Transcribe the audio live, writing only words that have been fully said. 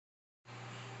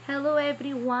Hello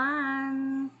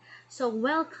everyone! So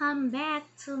welcome back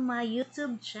to my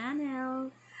YouTube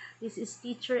channel. This is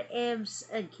Teacher Ebs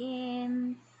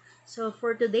again. So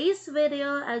for today's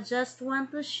video, I just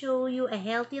want to show you a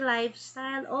healthy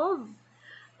lifestyle of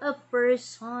a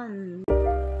person.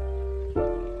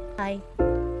 Hi.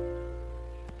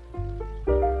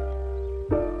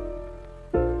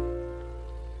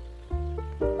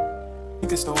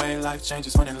 It's the way life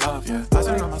changes when in love, yeah. I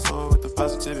surround my soul with the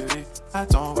positivity. I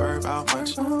don't worry about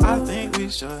much. I think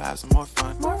we should have some more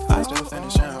fun. I still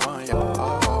finish in one,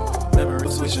 yeah.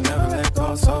 Memories we should never let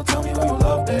go. So tell me who you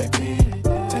love, baby.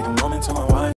 Take a moment to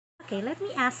unwind. Okay, let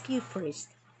me ask you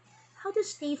first. How to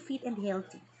stay fit and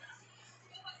healthy?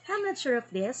 I'm not sure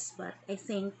of this, but I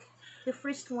think the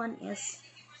first one is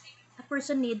a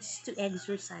person needs to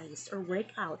exercise or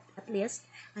work out at least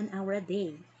an hour a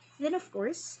day. Then, of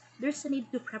course, there's a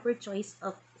need to proper choice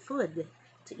of food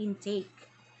to intake.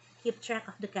 Keep track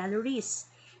of the calories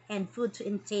and food to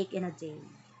intake in a day.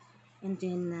 And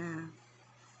then,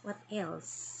 what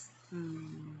else?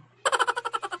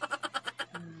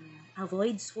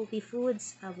 Avoid salty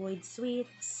foods, avoid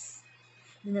sweets.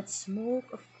 Do not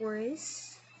smoke, of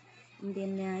course. And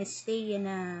then, stay in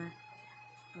a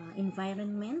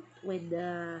environment with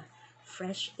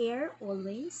fresh air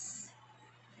always,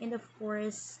 and of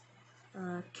course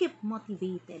keep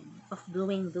motivated of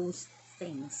doing those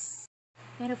things.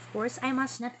 And of course, I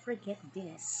must not forget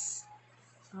this,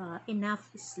 enough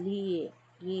sleep.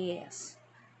 Yes,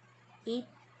 8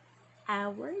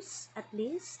 hours at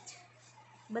least.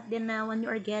 But then when you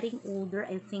are getting older,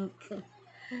 I think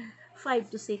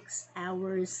 5 to 6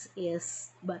 hours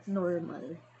is but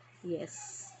normal.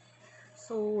 Yes.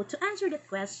 So, to answer that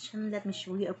question, let me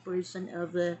show you a person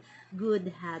of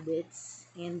good habits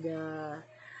and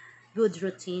good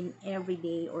routine every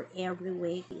day or every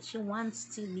week. She wants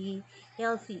to be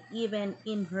healthy even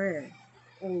in her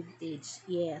old age.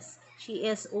 Yes, she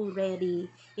is already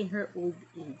in her old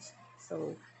age.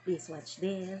 So, please watch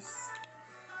this.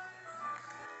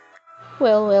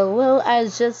 Well, I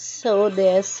just saw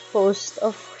this post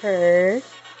of her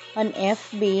on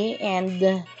FB,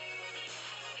 and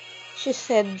she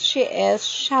said she is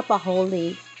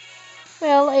shopaholic.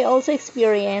 Well, I also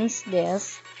experienced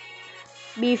this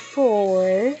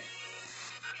before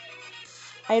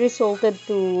I resorted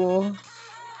to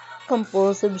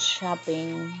compulsive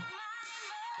shopping.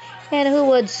 And who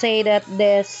would say that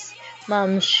this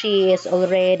Momshie is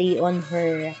already on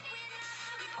her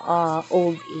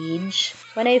old age?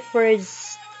 When I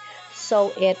first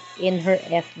saw it in her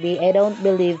FB, I don't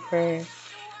believe her.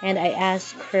 And I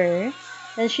asked her,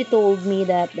 and she told me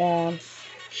that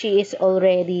she is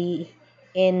already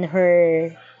in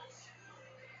her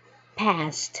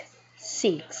past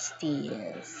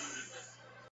 60s.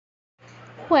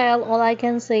 Well, all I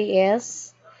can say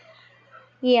is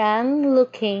young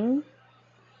looking.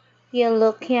 You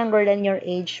look younger than your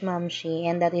age, Momshi,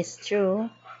 and that is true.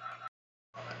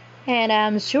 And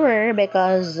I'm sure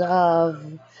because of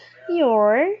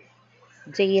your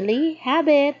daily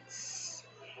habits,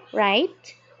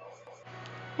 right?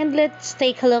 And let's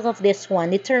take a look of this one,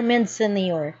 determined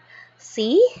senior.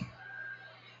 See?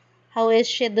 How is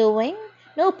she doing?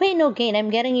 No pain, no gain. I'm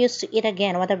getting used to it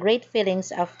again. What a great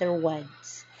feelings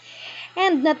afterwards.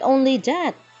 And not only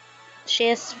that, she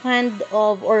is fond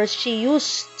of, or she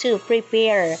used to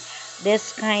prepare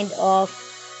this kind of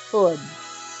food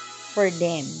for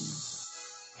them.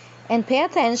 And pay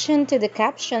attention to the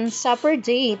caption, supper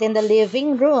date in the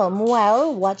living room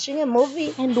while watching a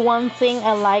movie. And one thing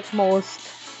I like most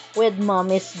with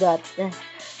mom is that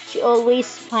she always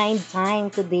find time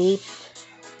to date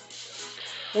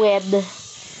with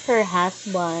her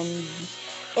husband.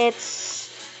 It's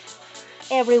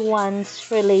everyone's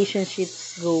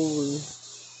relationship's goal.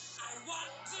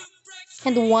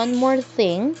 And one more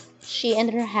thing, she and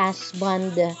her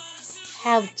husband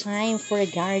have time for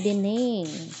gardening.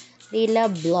 They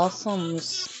love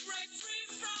blossoms.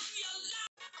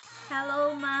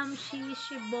 Hello, Momshie,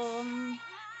 SHEBONG.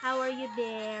 How are you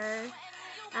there?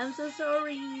 I'm so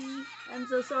sorry. I'm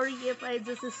so sorry if I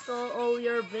just stole all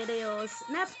your videos.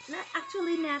 Not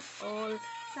all.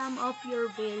 Some of your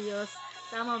videos,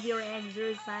 some of your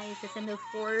exercises, and of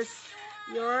course,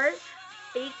 your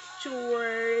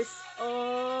pictures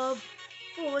of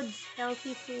foods,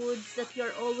 healthy foods that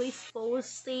you're always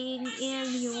posting in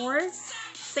your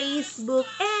Facebook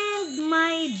and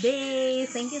my day.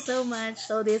 Thank you so much.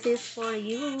 So this is for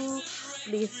you.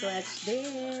 Please watch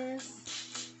this.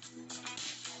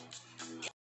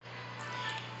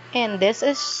 And this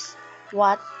is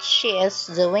what she is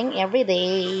doing every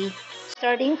day,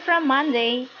 starting from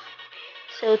Monday.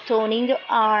 So toning the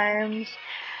arms,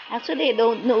 Actually, I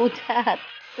don't know that.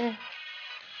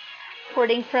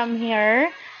 According from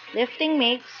here, lifting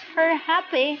makes her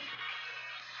happy.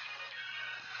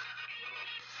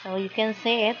 So you can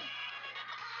say it.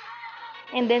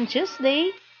 And then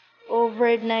Tuesday,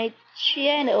 overnight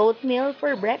chia and oatmeal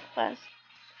for breakfast.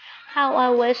 How I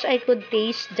wish I could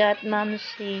taste that,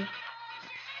 Momshie.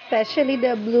 Especially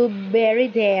the blueberry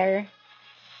there.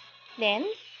 Then,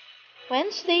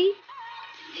 Wednesday,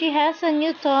 she has a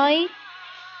new toy,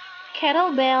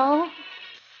 kettlebell,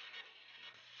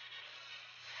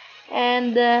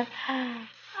 and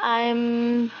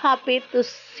I'm happy to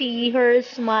see her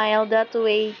smile that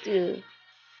way too.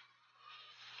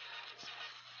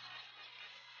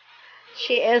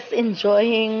 She is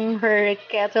enjoying her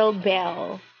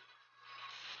kettlebell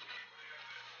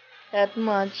that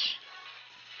much.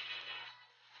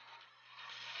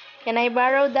 Can I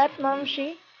borrow that,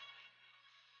 Momshie?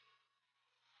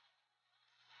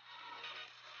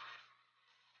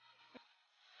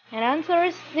 And on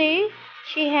Thursday,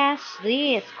 she has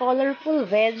these colorful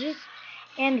veggies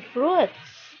and fruits.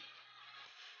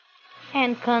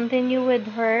 And continue with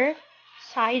her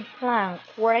side plank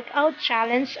workout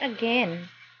challenge again.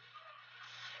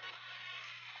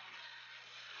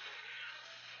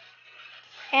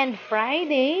 And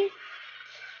Friday,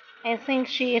 I think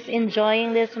she is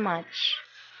enjoying this much.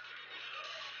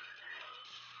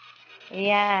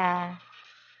 Yeah,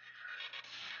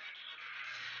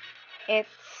 it's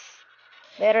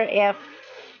better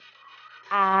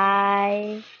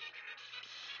I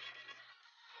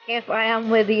if I am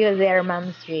with you there,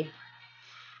 Momsy.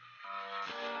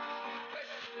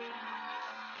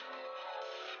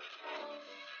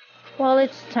 Well,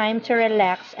 it's time to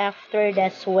relax after the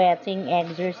sweating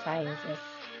exercises.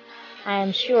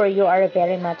 I'm sure you are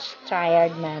very much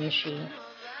tired, Mamshi.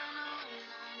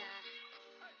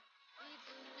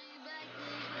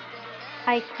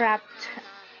 I cropped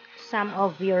some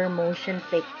of your motion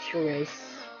pictures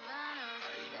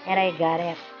and I got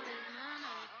it.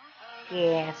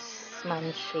 Yes,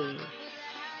 Mamshi.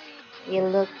 You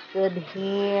look good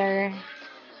here.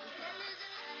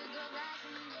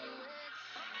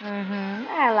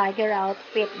 I like your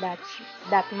outfit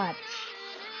that much.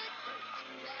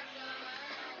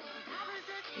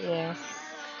 Yes.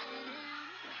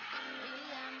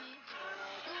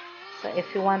 So if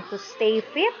you want to stay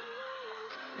fit,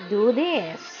 do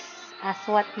this as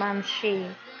what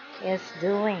Mamshi is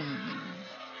doing.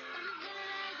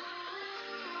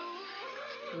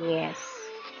 Yes.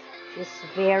 She's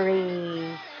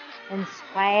very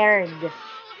inspired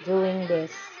doing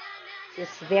this.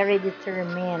 She's very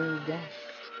determined.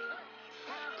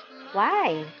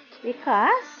 Why?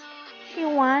 Because she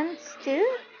wants to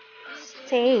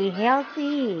stay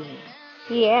healthy.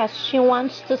 Yes, she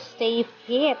wants to stay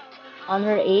fit on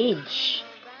her age.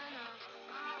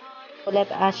 So let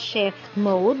us shift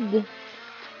mode.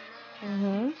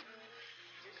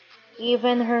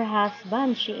 Even her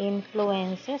husband, she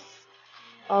influences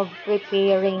of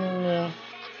preparing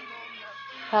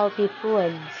healthy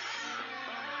foods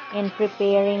and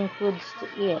preparing foods to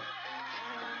eat.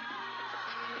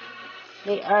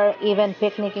 They are even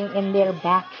picnicking in their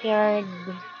backyard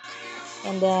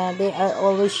and they are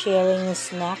always sharing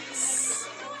snacks.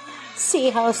 See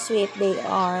how sweet they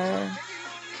are.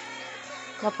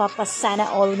 Napapasana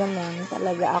all naman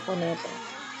talaga ako nito.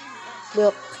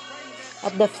 Look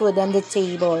at the food on the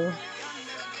table.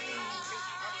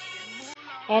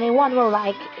 Anyone will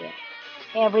like it.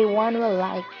 Everyone will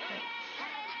like it.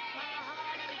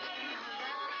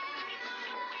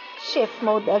 Shift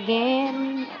mode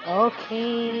again.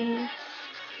 Okay.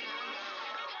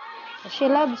 She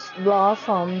loves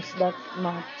blossoms that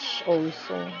much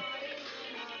also.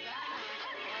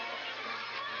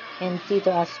 And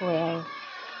Tito as well.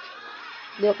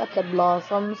 Look at the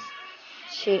blossoms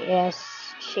she is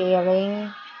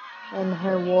sharing on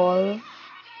her wall.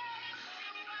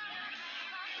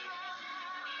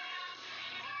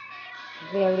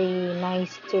 Very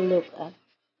nice to look at.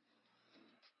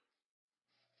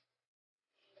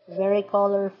 Very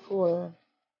colorful.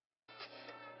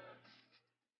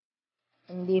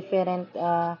 And different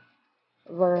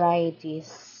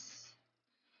varieties.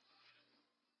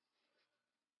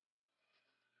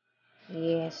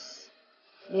 Yes.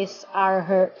 These are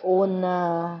her own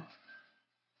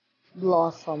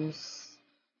blossoms.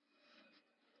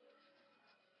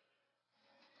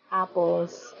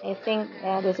 Apples. I think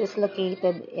this is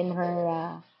located in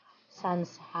her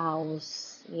son's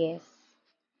house. Yes.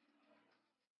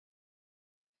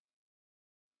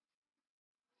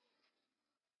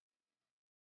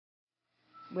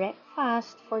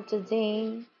 Breakfast for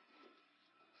today.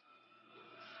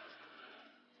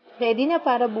 Ready na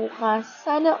para bukas.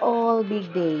 Sana all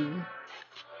big day.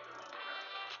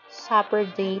 Supper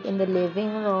date in the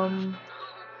living room.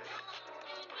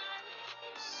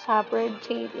 Supper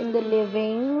date in the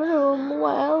living room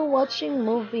while watching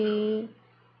movie.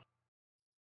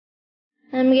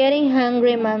 I'm getting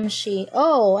hungry, Momshie.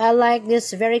 Oh, I like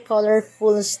this very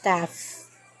colorful stuff.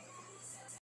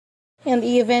 And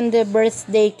even the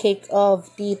birthday cake of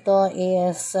Tito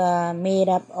is made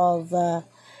up of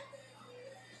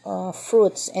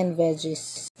fruits and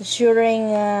veggies.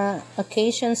 During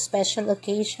occasions, special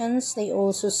occasions, they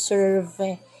also serve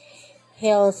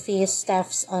healthy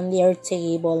stuffs on their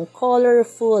table,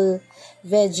 colorful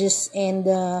veggies and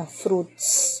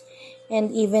fruits.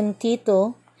 And even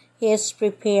Tito is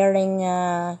preparing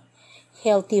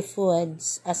healthy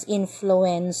foods as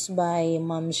influenced by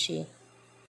Momshie.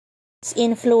 It's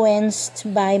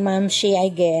influenced by Momshie, I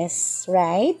guess,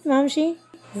 right, Momshie?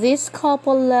 This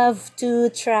couple love to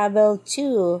travel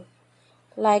too,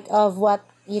 like of what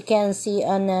you can see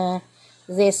on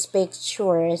these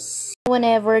pictures.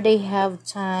 Whenever they have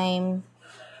time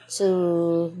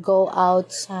to go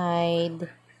outside,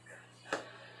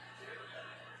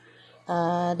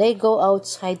 they go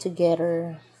outside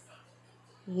together.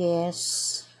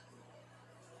 Yes,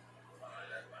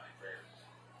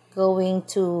 going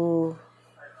to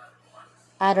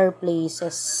other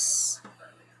places.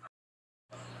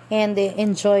 And they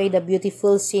enjoy the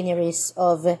beautiful sceneries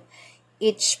of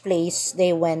each place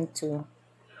they went to.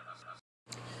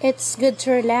 It's good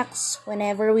to relax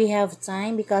whenever we have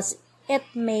time because it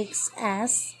makes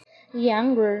us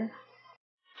younger.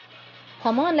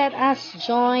 Come on, let us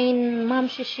join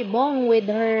Momshie SHEBONG with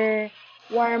her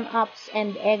warm-ups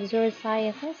and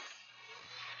exercises.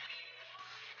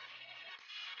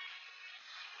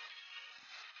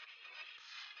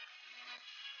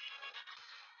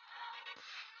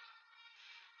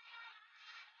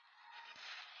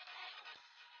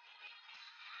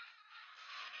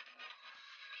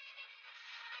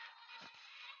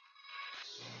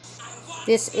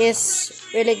 This is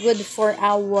really good for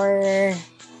our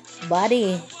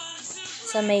body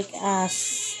to make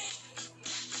us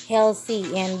healthy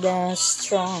and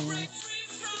strong,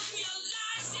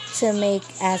 to make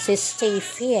us stay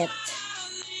fit,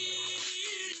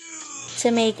 to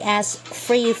make us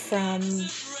free from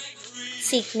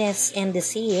sickness and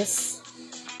disease.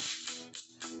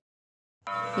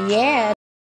 Yeah.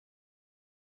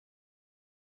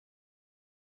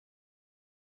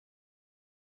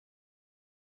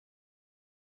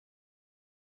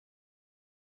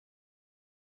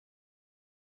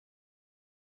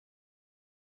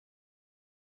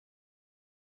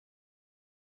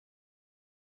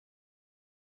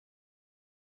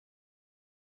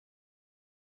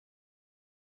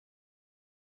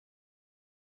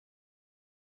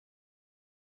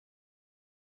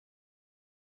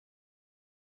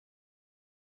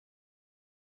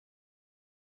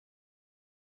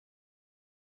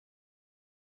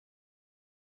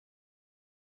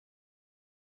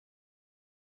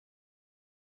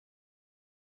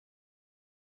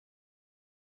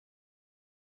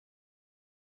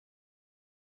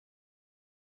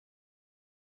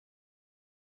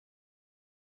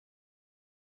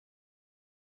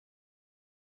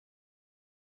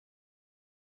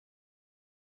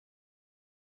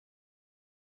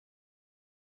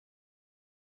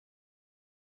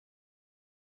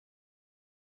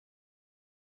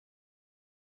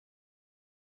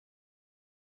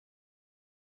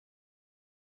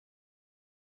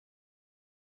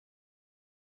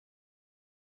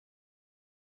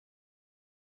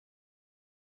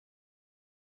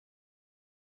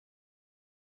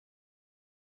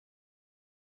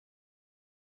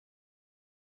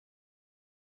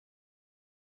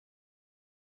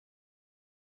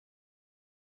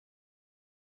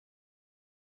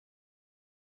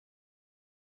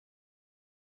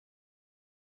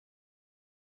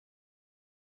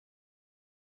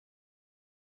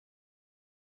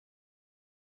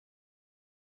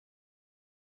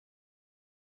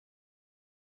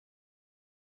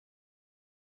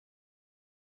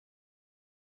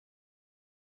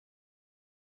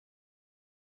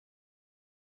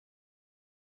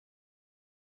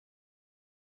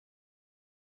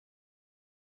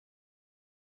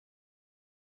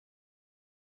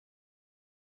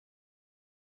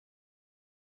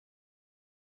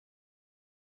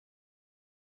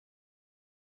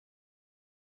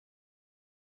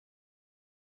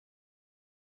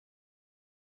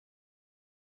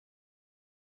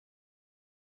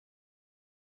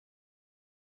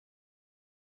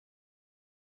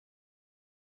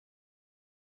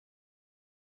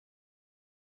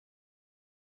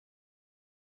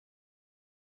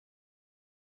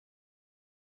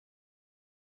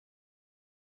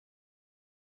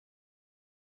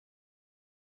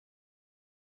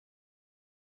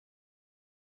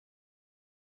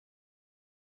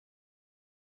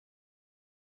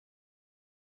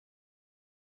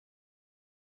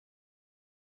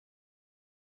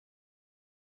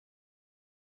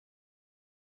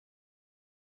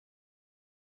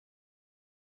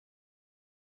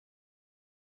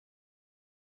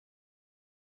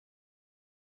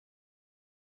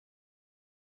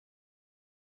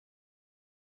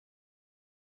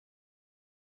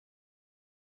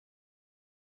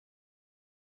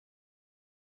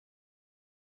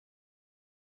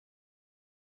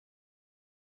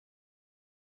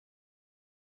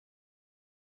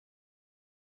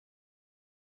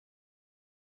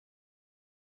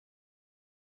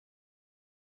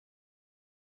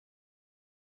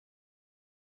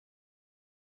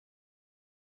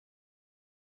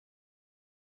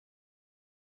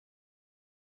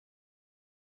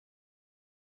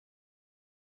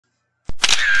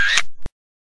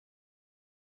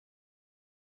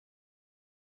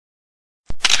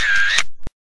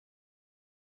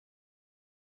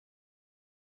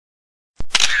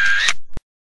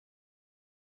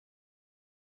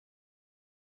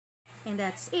 And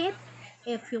that's it.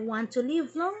 If you want to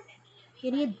live long,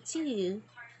 you need to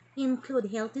include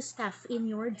healthy stuff in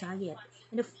your diet.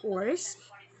 And of course,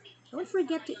 don't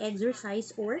forget to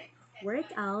exercise or work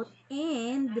out.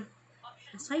 And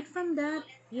aside from that,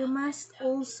 you must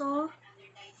also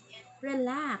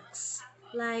relax,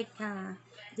 like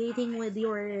dating with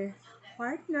your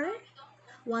partner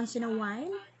once in a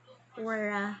while,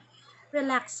 or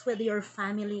relax with your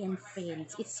family and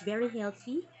friends. It's very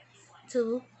healthy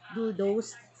to do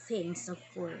those things, of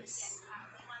course.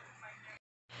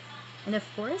 And of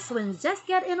course, when you just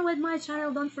get in with my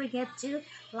channel, don't forget to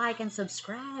like and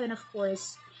subscribe. And of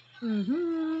course,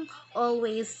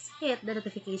 always hit the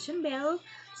notification bell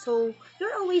so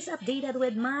you're always updated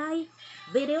with my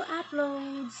video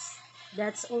uploads.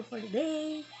 That's all for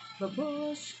today.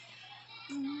 Babush.